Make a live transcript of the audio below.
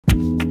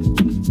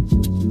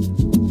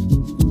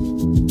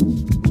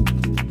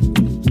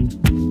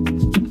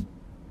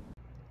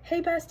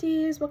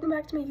besties, welcome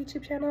back to my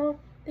YouTube channel.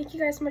 Thank you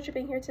guys so much for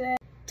being here today.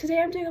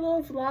 Today I'm doing a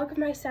little vlog of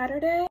my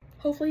Saturday.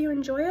 Hopefully you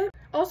enjoy it.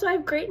 Also, I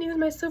have great news.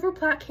 My silver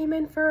plaque came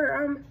in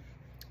for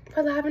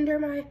Lavender,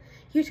 my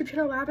YouTube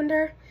channel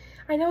Lavender.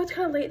 I know it's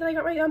kind of late that I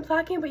got my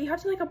plaque in, but you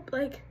have to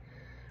like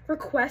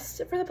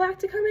request for the plaque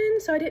to come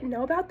in, so I didn't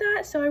know about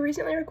that. So I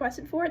recently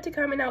requested for it to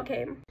come and now it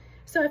came.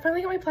 So I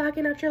finally got my plaque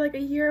in after like a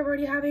year of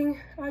already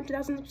having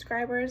 2,000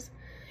 subscribers.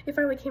 It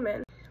finally came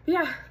in. But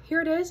yeah,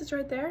 here it is. It's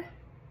right there.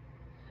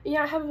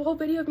 Yeah, I have a whole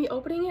video of me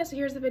opening it, so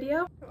here's the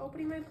video. I'm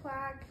opening my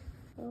plaque.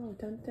 Oh,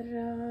 dun dun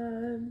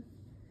dun.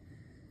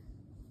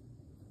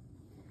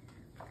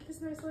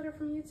 This nice letter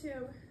from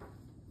YouTube.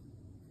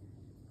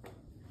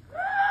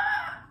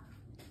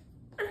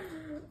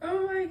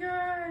 Oh my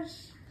gosh.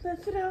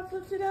 Lift it up,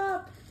 lift it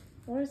up.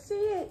 I want to see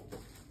it.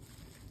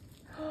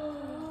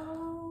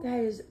 That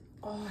is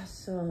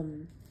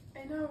awesome.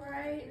 I know,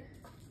 right?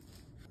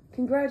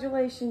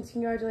 Congratulations,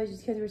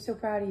 congratulations, kids. We're so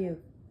proud of you.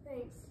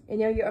 Thanks. And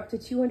now you're up to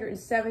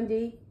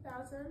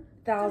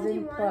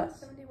 270,000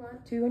 plus.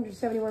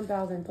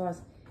 271,000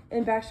 plus.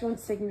 And Baxter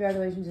wants to say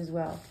congratulations as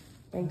well.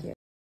 Thank you.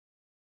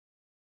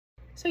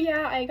 So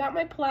yeah, I got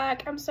my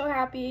plaque. I'm so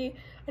happy.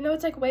 I know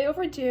it's like way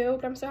overdue,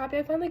 but I'm so happy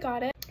I finally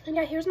got it. And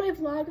yeah, here's my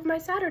vlog of my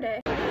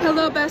Saturday.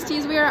 Hello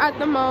besties, we are at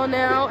the mall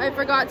now. I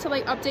forgot to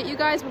like update you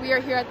guys, but we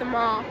are here at the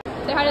mall.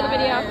 Say hi to the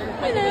video.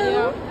 Hi to the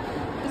video.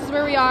 This is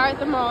where we are at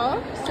the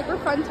mall. Super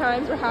fun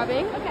times we're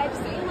having. Okay, I've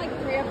seen like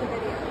 3 of the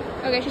videos.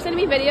 Okay, she's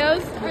sending me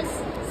videos. Or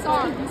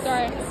songs.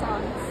 Sorry.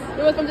 Songs.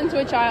 It was bumped into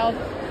a child.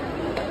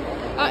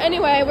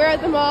 Anyway, we're at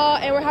the mall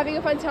and we're having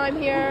a fun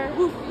time here.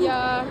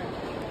 Yeah,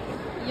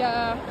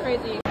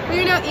 crazy.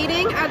 We are now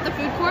eating at the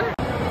food court.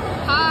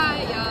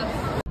 Hi,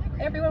 yes.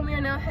 Everyone, we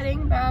are now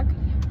heading back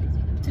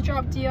to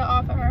drop Dia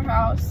off at her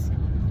house.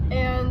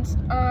 And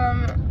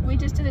we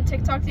just did a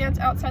TikTok dance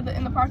outside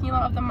in the parking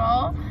lot of the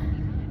mall.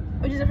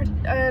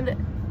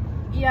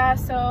 Yeah,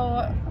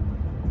 so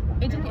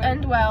it didn't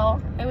end well.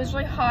 It was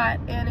really hot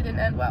and it didn't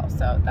end well.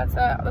 So that's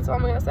all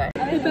I'm gonna say.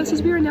 Hey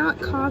besties, we are now at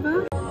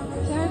Kava.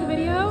 Say hi to the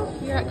video.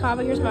 You're at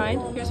Kava. Here's mine.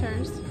 Here's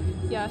hers.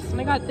 Yes, and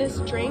I got this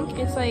drink.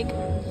 It's like,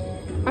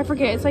 I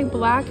forget. It's like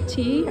black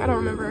tea. I don't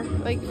remember.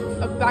 Like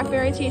a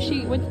blackberry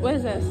tea. What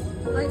is this?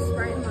 Like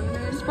Sprite and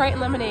lemonade. Sprite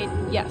and lemonade.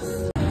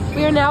 Yes.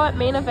 We are now at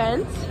main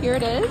event. Here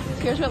it is.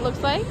 Here's what it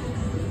looks like.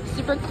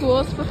 Super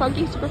cool, super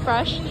funky, super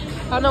fresh.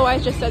 I don't know why I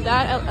just said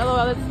that.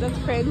 LOL, that's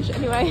cringe.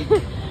 Anyway.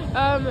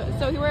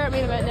 So here we're at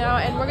main event now,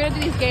 and we're gonna do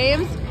these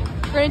games.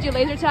 We're gonna do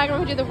laser tag, and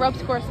we're gonna do the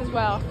ropes course as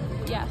well.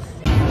 Yes.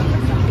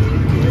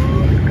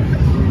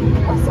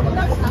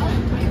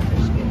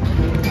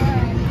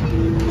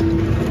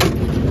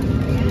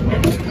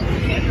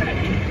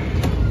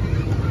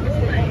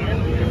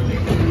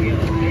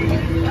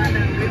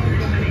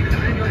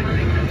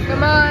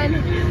 Come on.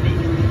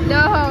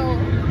 No.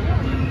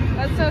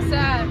 That's so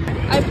sad.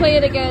 I play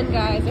it again,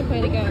 guys. I play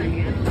it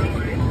again.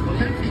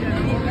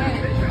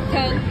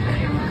 10.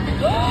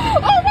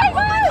 Oh my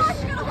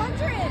gosh! You got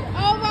 100!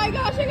 Oh my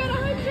gosh, I got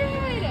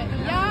 100!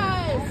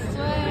 Yes!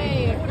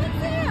 Slay! What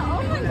is it?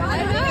 Oh my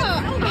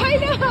god! I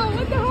know!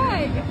 What the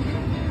heck?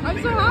 I'm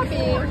so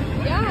happy.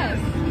 Yes!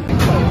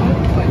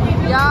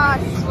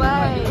 Yes,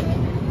 slay!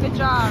 Good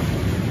job.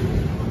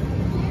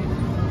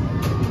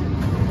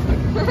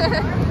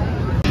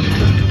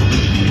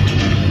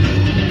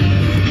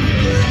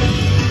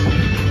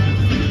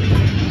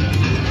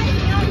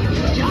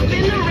 Jump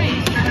in the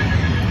ring.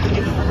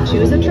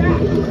 Choose a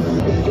track.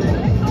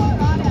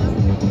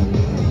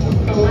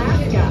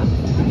 Alaska.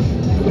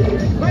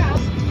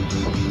 Browse.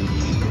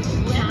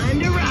 Time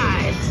to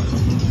rise.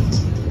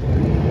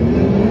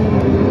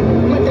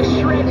 Let the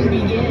shredding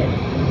begin.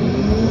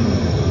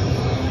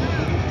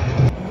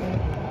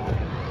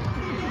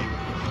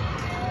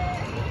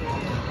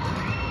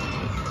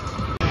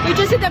 We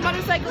just did that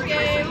motorcycle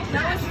game.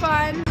 That was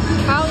fun.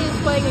 Callie is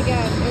playing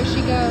again. There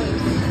she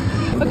goes.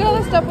 Look at all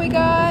the stuff we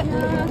got.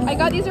 I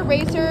got these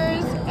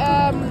erasers,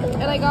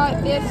 and I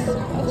got this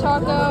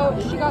taco.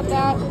 She got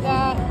that,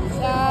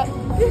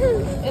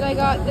 and I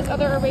got this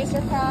other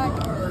eraser pack.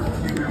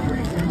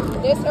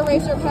 This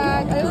eraser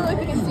pack. I don't know if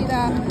you can see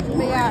that,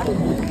 but yeah,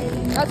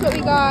 that's what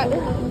we got.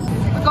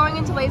 We're going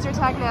into laser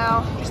tag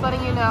now. Just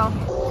letting you know.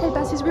 Hey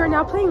besties, we are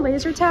now playing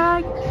laser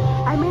tag.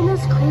 I'm in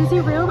this crazy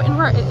room, and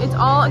it's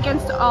all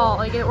against all.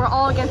 Like we're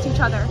all against each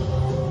other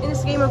in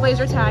this game of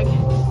laser tag.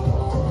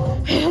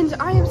 And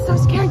I am so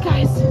scared,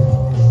 guys.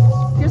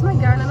 Here's my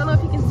gun. I don't know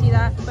if you can see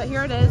that, but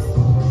here it is.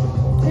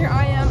 Here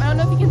I am. I don't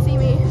know if you can see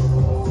me.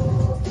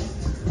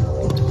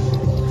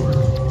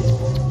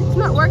 It's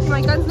not working.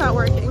 My gun's not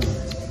working.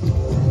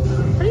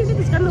 How do you get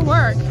this gun to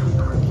work?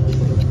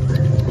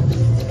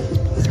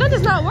 This gun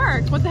does not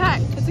work. What the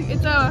heck?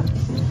 It's a...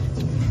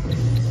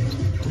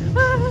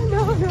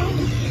 no.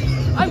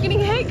 I'm getting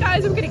hit,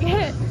 guys. I'm getting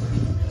hit.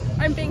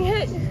 I'm being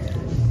hit.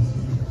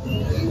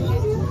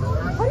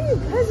 How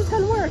does this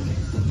gun work?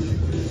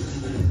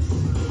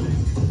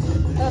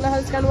 I don't know how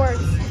this gun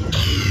works.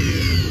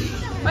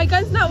 My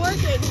gun's not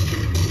working.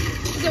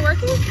 Is it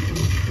working?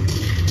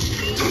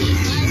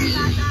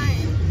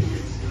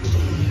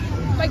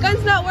 My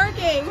gun's not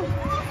working.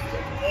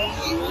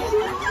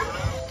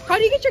 How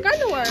do you get your gun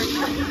to work?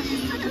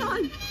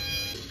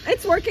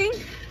 It's working.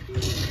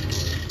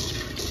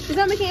 It's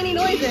not making any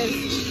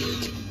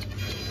noises.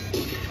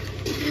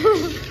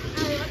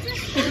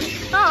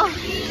 Oh.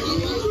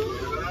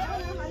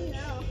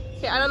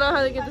 Okay, I don't know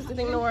how to get this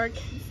thing to work.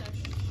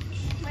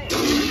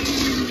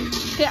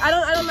 Okay, I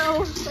don't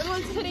know.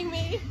 Everyone's hitting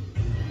me.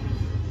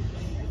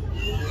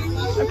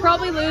 I'm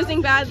probably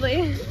losing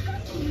badly.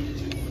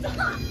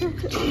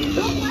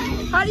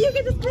 How do you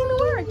get this thing to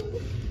work?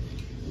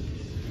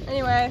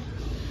 Anyway,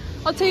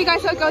 I'll tell you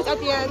guys how it goes at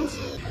the end.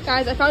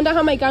 Guys, I found out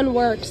how my gun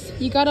works.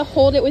 You gotta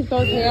hold it with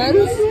both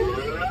hands.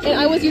 And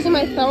I was using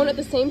my phone at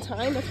the same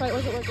time. That's why it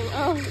wasn't working.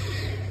 Oh.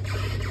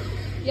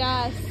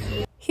 Yes.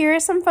 Here are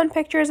some fun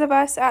pictures of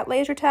us at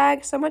laser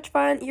tag. So much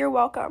fun. You're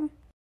welcome.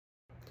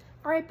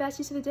 Alright,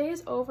 besties, so the day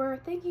is over.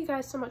 Thank you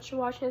guys so much for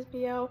watching this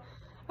video.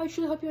 I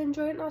truly hope you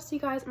enjoyed it, and I'll see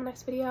you guys in the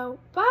next video.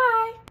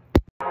 Bye!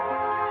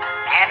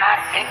 And I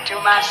think to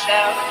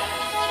myself,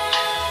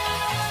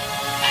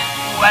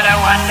 what a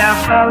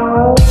wonderful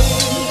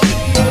world.